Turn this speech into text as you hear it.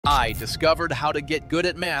I discovered how to get good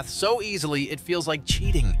at math so easily it feels like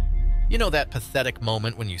cheating. You know that pathetic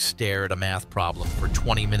moment when you stare at a math problem for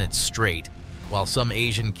 20 minutes straight while some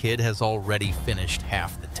Asian kid has already finished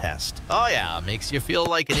half the test? Oh yeah, makes you feel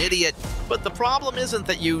like an idiot. But the problem isn't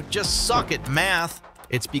that you just suck at math.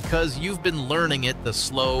 It's because you've been learning it the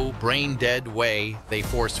slow, brain-dead way they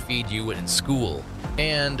force-feed you in school.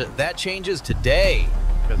 And that changes today,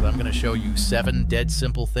 because I'm going to show you 7 dead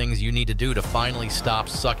simple things you need to do to finally stop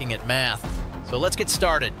sucking at math. So let's get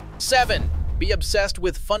started. 7. Be obsessed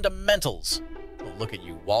with fundamentals. Oh, look at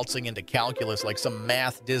you waltzing into calculus like some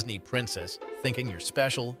math Disney princess, thinking you're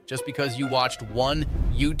special just because you watched one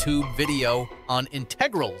YouTube video on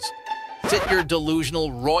integrals. Sit your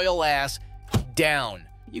delusional royal ass down.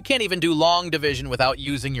 You can't even do long division without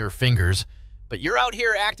using your fingers, but you're out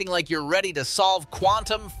here acting like you're ready to solve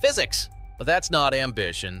quantum physics. But that's not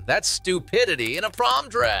ambition. That's stupidity in a prom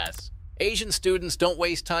dress. Asian students don't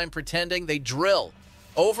waste time pretending. They drill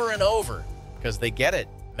over and over because they get it.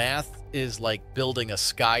 Math is like building a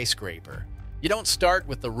skyscraper. You don't start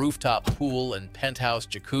with the rooftop pool and penthouse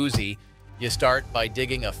jacuzzi. You start by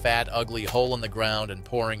digging a fat, ugly hole in the ground and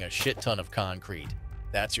pouring a shit ton of concrete.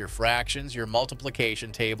 That's your fractions, your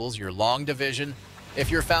multiplication tables, your long division. If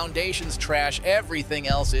your foundation's trash, everything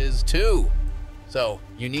else is too. So,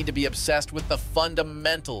 you need to be obsessed with the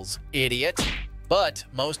fundamentals, idiot. But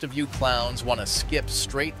most of you clowns want to skip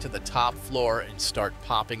straight to the top floor and start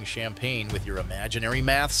popping champagne with your imaginary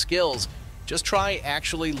math skills. Just try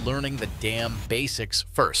actually learning the damn basics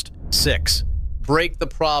first. 6. Break the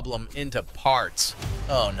problem into parts.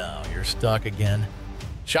 Oh no, you're stuck again.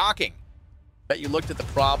 Shocking. Bet you looked at the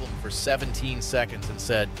problem for 17 seconds and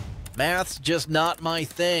said, "Math's just not my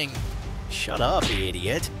thing." Shut up,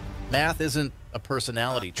 idiot. Math isn't a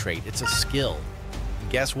personality trait, it's a skill. And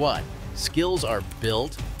guess what? Skills are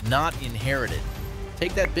built, not inherited.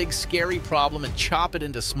 Take that big scary problem and chop it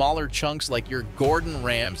into smaller chunks like you're Gordon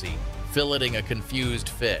Ramsay filleting a confused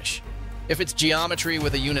fish. If it's geometry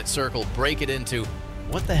with a unit circle, break it into,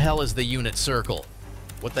 what the hell is the unit circle?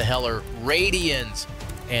 What the hell are radians?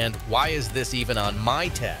 And why is this even on my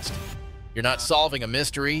test? You're not solving a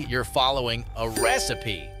mystery, you're following a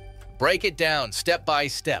recipe. Break it down step by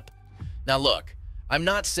step. Now look, I'm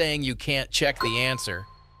not saying you can't check the answer.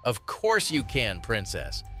 Of course you can,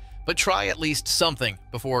 princess. But try at least something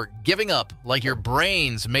before giving up like your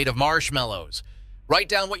brain's made of marshmallows. Write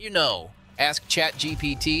down what you know. Ask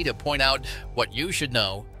ChatGPT to point out what you should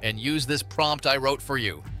know and use this prompt I wrote for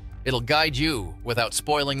you. It'll guide you without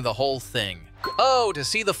spoiling the whole thing. Oh, to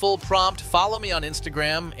see the full prompt, follow me on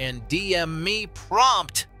Instagram and DM me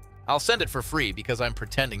prompt. I'll send it for free because I'm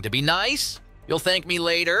pretending to be nice. You'll thank me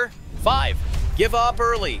later. 5. Give up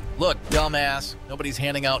early. Look, dumbass, nobody's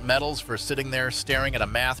handing out medals for sitting there staring at a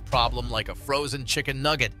math problem like a frozen chicken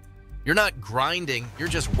nugget. You're not grinding, you're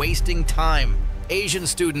just wasting time. Asian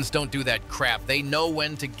students don't do that crap. They know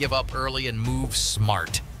when to give up early and move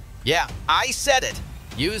smart. Yeah, I said it.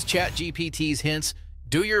 Use ChatGPT's hints,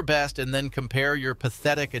 do your best, and then compare your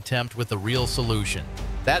pathetic attempt with the real solution.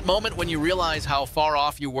 That moment when you realize how far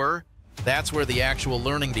off you were, that's where the actual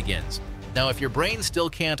learning begins. Now, if your brain still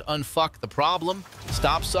can't unfuck the problem,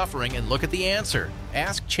 stop suffering and look at the answer.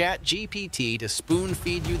 Ask ChatGPT to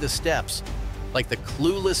spoon-feed you the steps, like the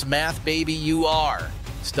clueless math baby you are.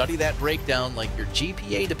 Study that breakdown like your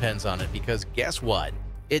GPA depends on it, because guess what?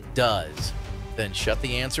 It does. Then shut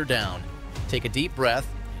the answer down, take a deep breath,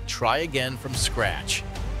 and try again from scratch.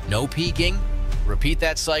 No peeking. Repeat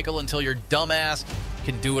that cycle until your dumbass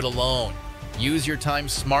can do it alone. Use your time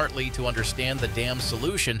smartly to understand the damn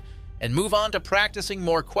solution, and move on to practicing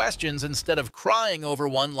more questions instead of crying over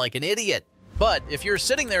one like an idiot. But if you're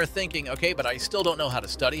sitting there thinking, okay, but I still don't know how to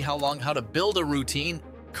study, how to build a routine,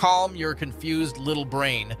 calm your confused little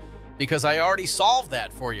brain, because I already solved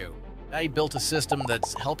that for you. I built a system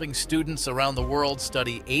that's helping students around the world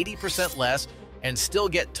study 80% less and still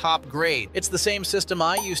get top grade. It's the same system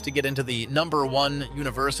I used to get into the #1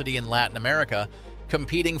 university in Latin America,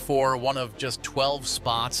 competing for one of just 12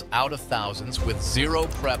 spots out of thousands with 0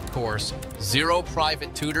 prep course, 0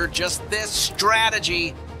 private tutor, just this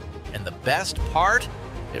strategy. And the best part?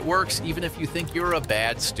 It works even if you think you're a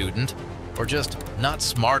bad student or just not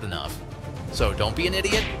smart enough. So don't be an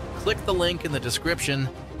idiot, click the link in the description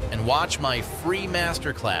and watch my free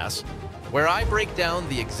masterclass where I break down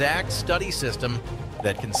the exact study system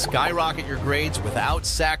that can skyrocket your grades without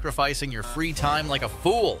sacrificing your free time like a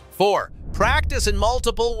fool. 4. Practice in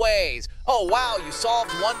multiple ways. Oh wow, you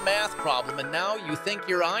solved one math problem and now you think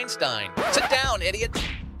you're Einstein. Sit down, idiot.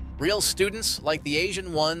 Real students, like the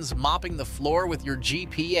Asian ones mopping the floor with your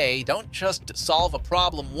GPA, don't just solve a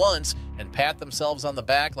problem once and pat themselves on the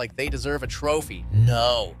back like they deserve a trophy.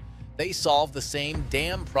 No, they solve the same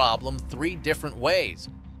damn problem 3 different ways.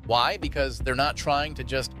 Why? Because they're not trying to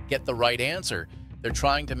just get the right answer. They're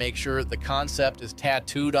trying to make sure the concept is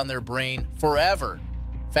tattooed on their brain forever.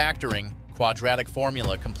 Factoring, quadratic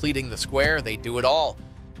formula, completing the square, they do it all.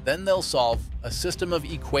 Then they'll solve a system of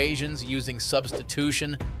equations using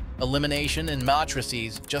substitution, elimination, and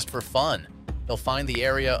matrices just for fun. They'll find the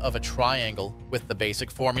area of a triangle with the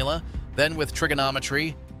basic formula, then with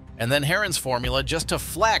trigonometry, and then Heron's formula just to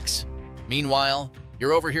flex. Meanwhile,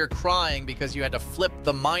 you're over here crying because you had to flip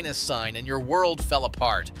the minus sign and your world fell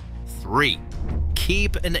apart. 3.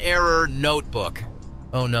 Keep an error notebook.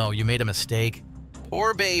 Oh no, you made a mistake.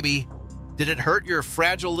 Poor baby. Did it hurt your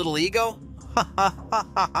fragile little ego? Ha ha ha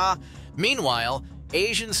ha ha. Meanwhile,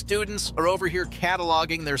 Asian students are over here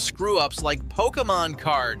cataloging their screw-ups like Pokemon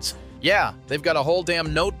cards. Yeah, they've got a whole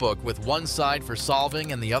damn notebook with one side for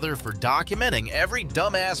solving and the other for documenting every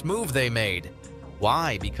dumbass move they made.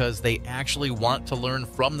 Why? Because they actually want to learn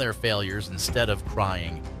from their failures instead of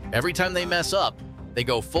crying. Every time they mess up, they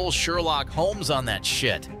go full Sherlock Holmes on that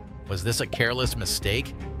shit. Was this a careless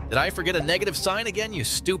mistake? Did I forget a negative sign again, you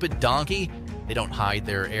stupid donkey? They don't hide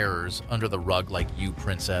their errors under the rug like you,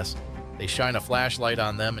 princess. They shine a flashlight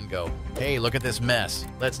on them and go, hey, look at this mess.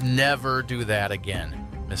 Let's never do that again.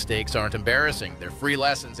 Mistakes aren't embarrassing. They're free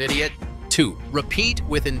lessons, idiot. 2. Repeat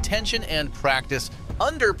with intention and practice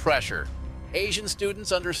under pressure. Asian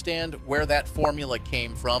students understand where that formula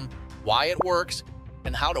came from, why it works,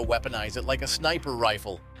 and how to weaponize it like a sniper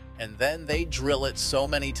rifle. And then they drill it so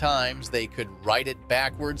many times they could write it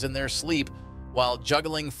backwards in their sleep while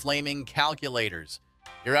juggling flaming calculators.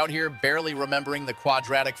 You're out here barely remembering the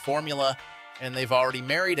quadratic formula, and they've already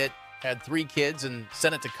married it, had 3 kids, and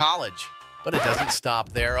sent it to college. But it doesn't stop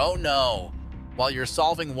there. Oh no! While you're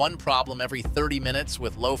solving one problem every 30 minutes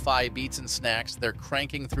with lo-fi beats and snacks, they're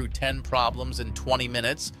cranking through 10 problems in 20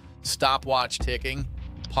 minutes, stopwatch ticking,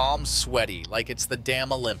 palms sweaty like it's the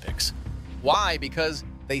damn Olympics. Why? Because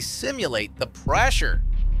they simulate the pressure.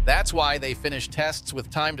 That's why they finish tests with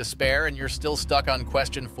time to spare and you're still stuck on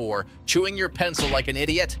question 4, chewing your pencil like an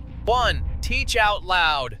idiot. 1. Teach out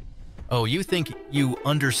loud. Oh, you think you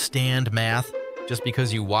understand math just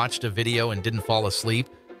because you watched a video and didn't fall asleep?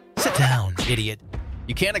 Sit down, idiot.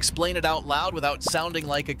 You can't explain it out loud without sounding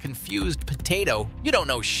like a confused potato. You don't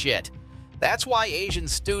know shit. That's why Asian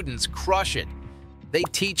students crush it. They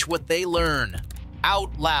teach what they learn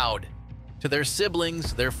out loud to their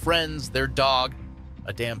siblings, their friends, their dog.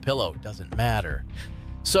 A damn pillow doesn't matter.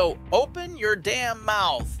 So open your damn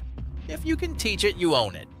mouth. If you can teach it, you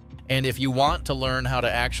own it. And if you want to learn how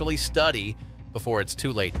to actually study before it's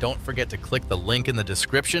too late, don't forget to click the link in the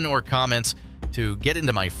description or comments to get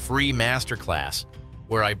into my free masterclass,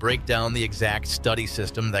 where I break down the exact study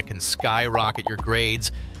system that can skyrocket your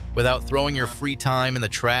grades without throwing your free time in the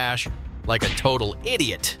trash like a total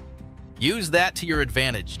idiot. Use that to your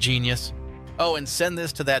advantage, genius. Oh, and send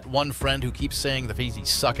this to that one friend who keeps saying that he's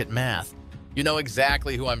suck at math. You know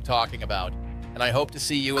exactly who I'm talking about, and I hope to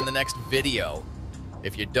see you in the next video.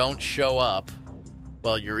 If you don't show up,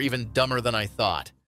 well, you're even dumber than I thought.